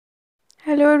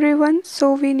Hello everyone,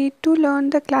 so we need to learn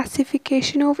the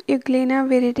classification of Euglena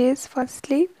viridis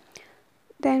firstly,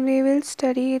 then we will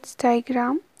study its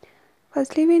diagram.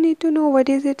 Firstly we need to know what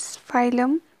is its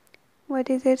phylum, what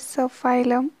is its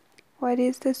subphylum, what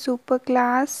is the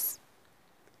superclass,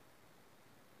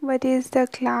 what is the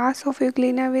class of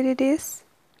Euglena viridis,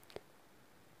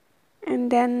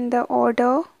 and then the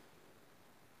order,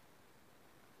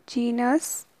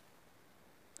 genus,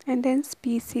 and then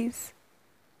species.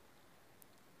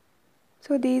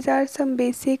 So these are some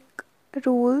basic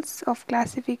rules of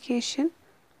classification.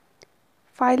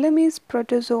 Phylum is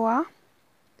Protozoa,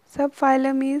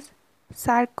 subphylum is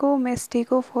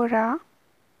Sarcomastigophora,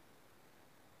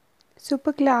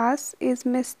 superclass is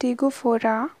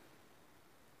Mastigophora,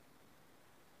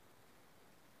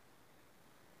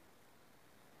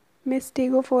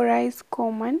 Mastigophora is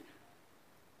common,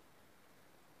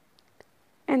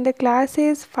 and the class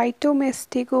is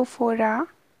Phytomastigophora.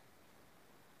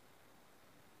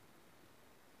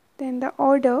 Then the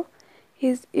order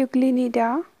is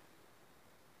Euglenida,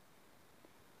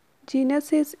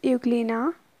 genus is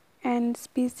Euglena, and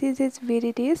species is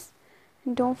viridis.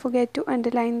 And don't forget to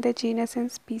underline the genus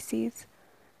and species.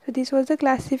 So this was the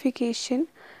classification.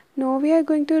 Now we are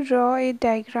going to draw a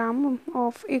diagram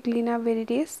of Euglena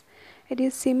viridis. It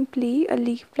is simply a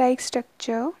leaf-like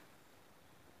structure.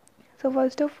 So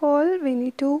first of all, we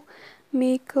need to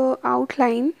make an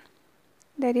outline,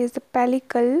 that is the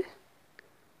pellicle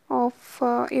of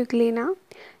Euglena.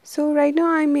 So right now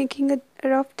I am making a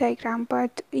rough diagram,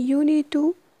 but you need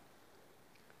to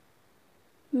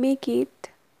make it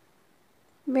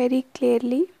very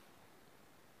clearly,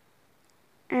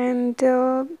 and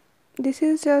this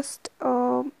is just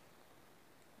a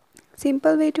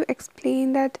simple way to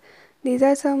explain that these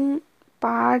are some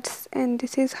parts and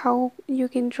this is how you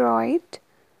can draw it.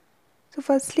 So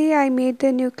firstly I made the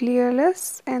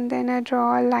nucleolus and then I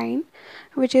draw a line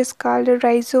which is called a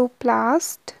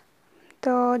rhizoplast,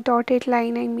 the dotted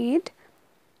line I made,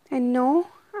 and now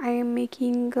I am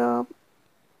making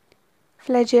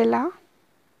flagella.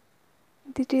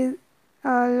 This is a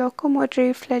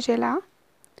locomotory flagella.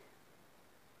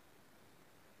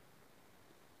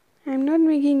 I am not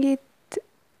making it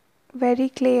very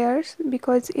clear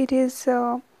because it is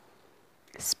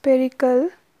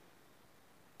spherical.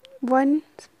 One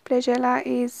flagella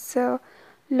is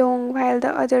long while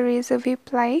the other is a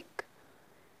whip-like.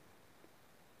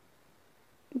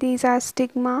 These are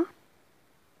stigma,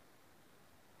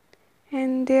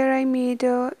 and there I made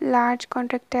a large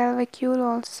contractile vacuole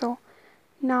also.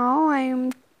 Now I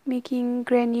am making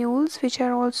granules which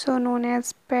are also known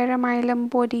as paramylum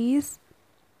bodies.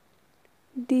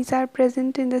 These are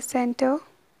present in the center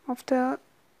of the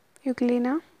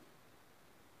Euglena.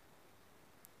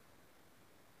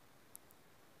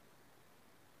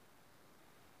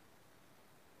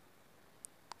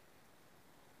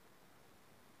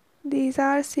 These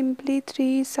are simply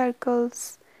 3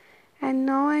 circles, and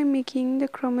now I am making the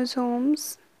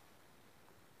chromosomes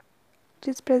which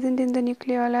is present in the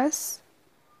nucleolus.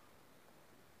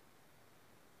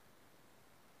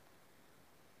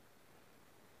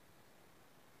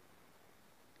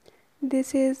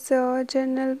 This is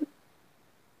general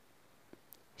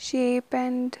shape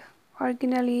and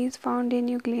organelles found in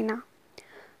Euglena.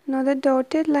 Now the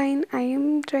dotted line I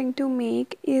am trying to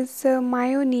make is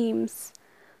myonemes.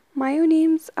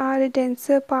 Myonemes are a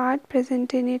denser part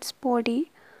present in its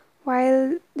body,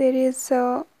 while there is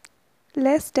a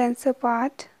less denser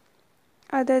part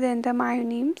other than the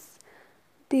myonemes.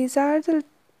 These are the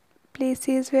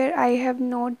places where I have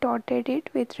not dotted it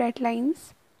with red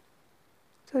lines,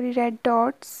 red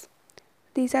dots.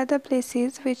 These are the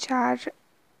places which are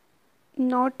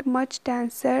not much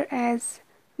denser as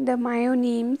the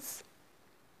myonemes.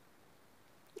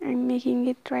 I'm making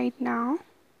it right now.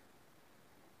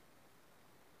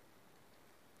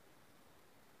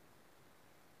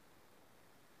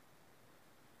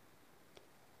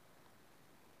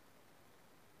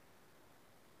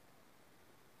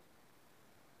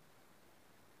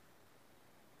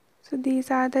 So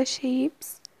these are the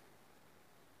shapes.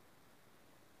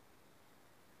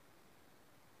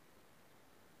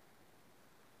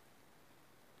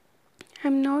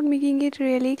 I'm not making it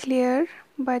really clear,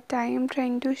 but I am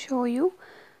trying to show you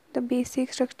the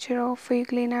basic structure of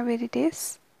Euglena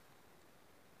viridis.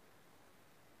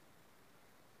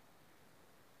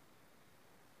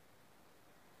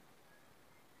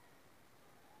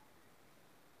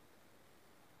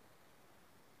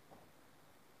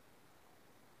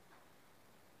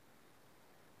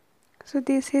 So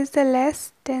this is the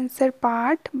less denser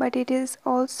part, but it is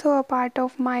also a part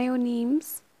of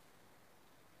myonemes.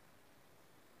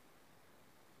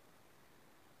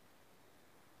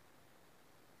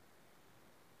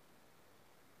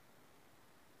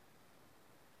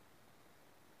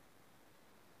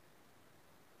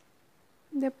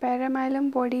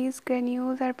 paramylum bodies,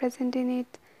 granules are present in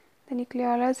it, the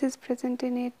nucleolus is present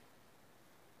in it.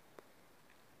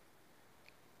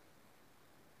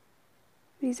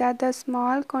 These are the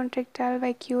small contractile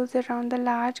vacuoles around the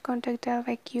large contractile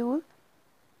vacuole.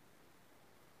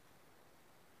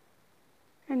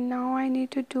 And now I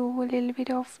need to do a little bit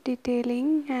of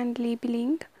detailing and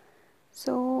labeling.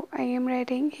 So I am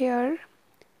writing here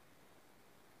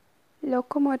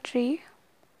locomotory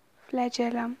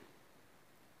flagellum.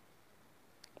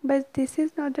 But this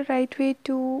is not the right way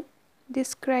to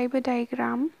describe a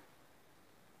diagram.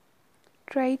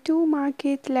 Try to mark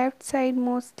it left side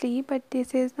mostly, but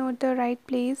this is not the right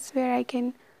place where I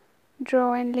can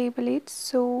draw and label it,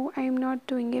 so I am not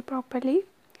doing it properly.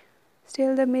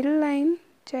 Still, the middle line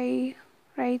which I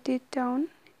write it down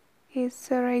is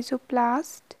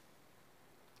rhizoplast.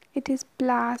 It is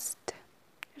plast,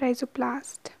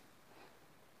 rhizoplast.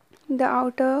 The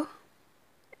outer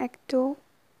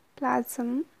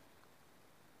ectoplasm.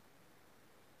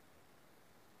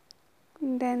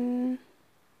 Then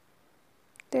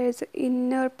there is an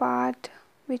inner part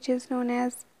which is known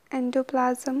as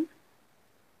endoplasm.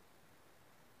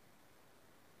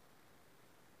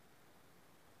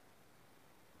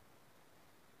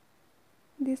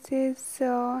 This is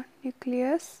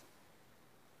nucleus.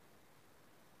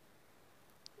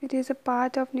 It is a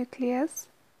part of nucleus.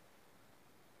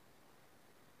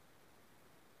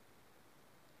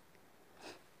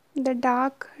 The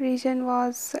dark region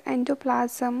was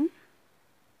endoplasm.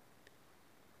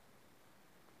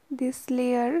 This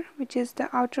layer, which is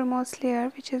the outermost layer,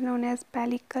 which is known as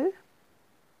pellicle.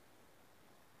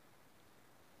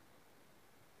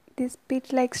 This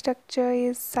pit-like structure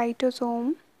is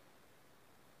cytosome.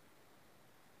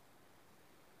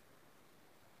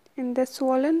 And the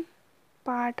swollen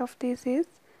part of this is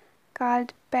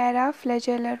called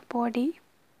paraflagellar body.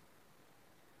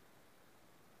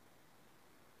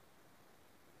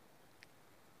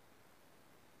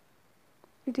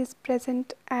 It is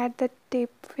present at the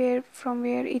tip from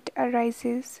where it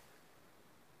arises.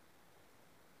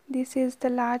 This is the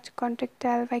large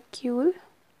contractile vacuole.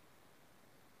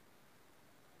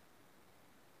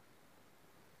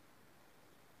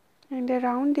 And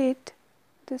around it,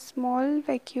 the small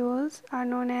vacuoles are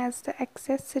known as the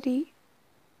accessory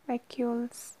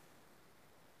vacuoles.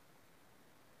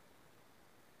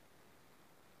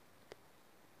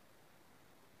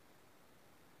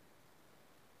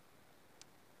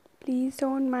 Please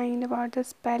don't mind about the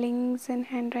spellings and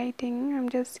handwriting. I'm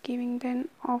just giving an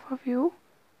overview.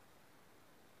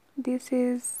 This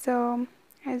is,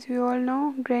 as we all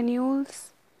know,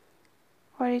 granules,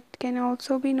 or it can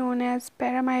also be known as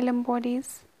paramylum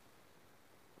bodies.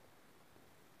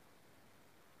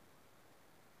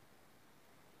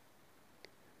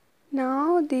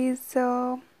 Now these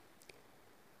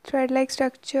thread-like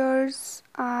structures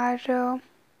are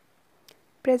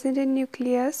present in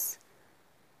nucleus.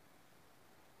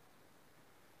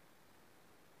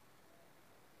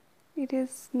 It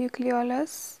is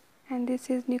nucleolus and this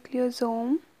is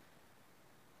nucleosome.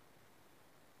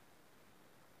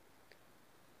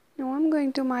 Now I'm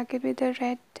going to mark it with a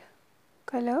red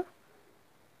color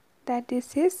that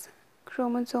this is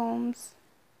chromosomes.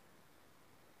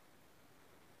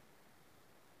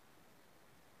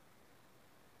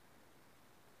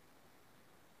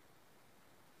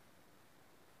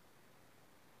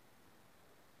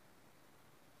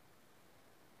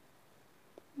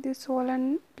 This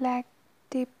swollen black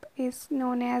tip is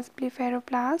known as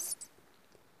blepharoplasts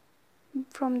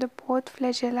from the both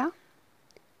flagella.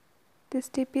 This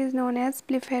tip is known as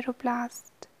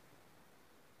blepharoplast.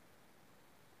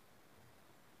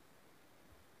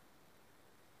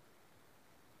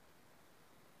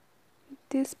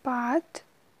 This part,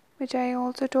 which I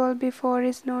also told before,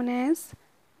 is known as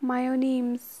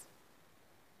myonemes.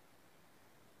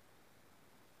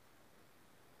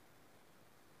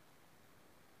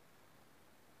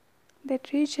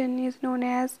 That region is known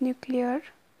as nuclear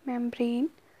membrane.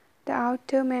 The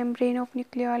outer membrane of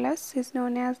nucleolus is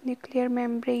known as nuclear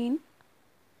membrane.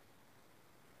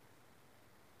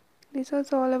 This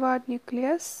was all about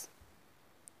nucleus,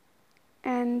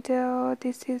 and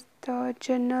this is the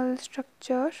general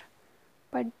structure,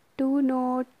 but do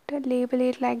not label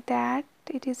it like that.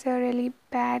 It is a really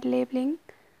bad labeling,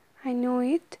 I know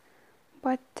it,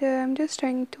 but I'm just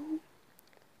trying to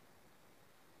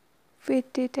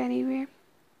fit it anyway.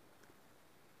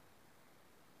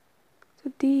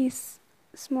 So these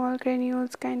small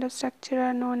granules kind of structure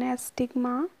are known as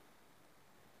stigma.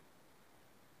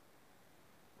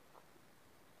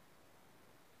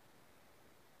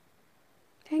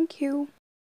 Thank you.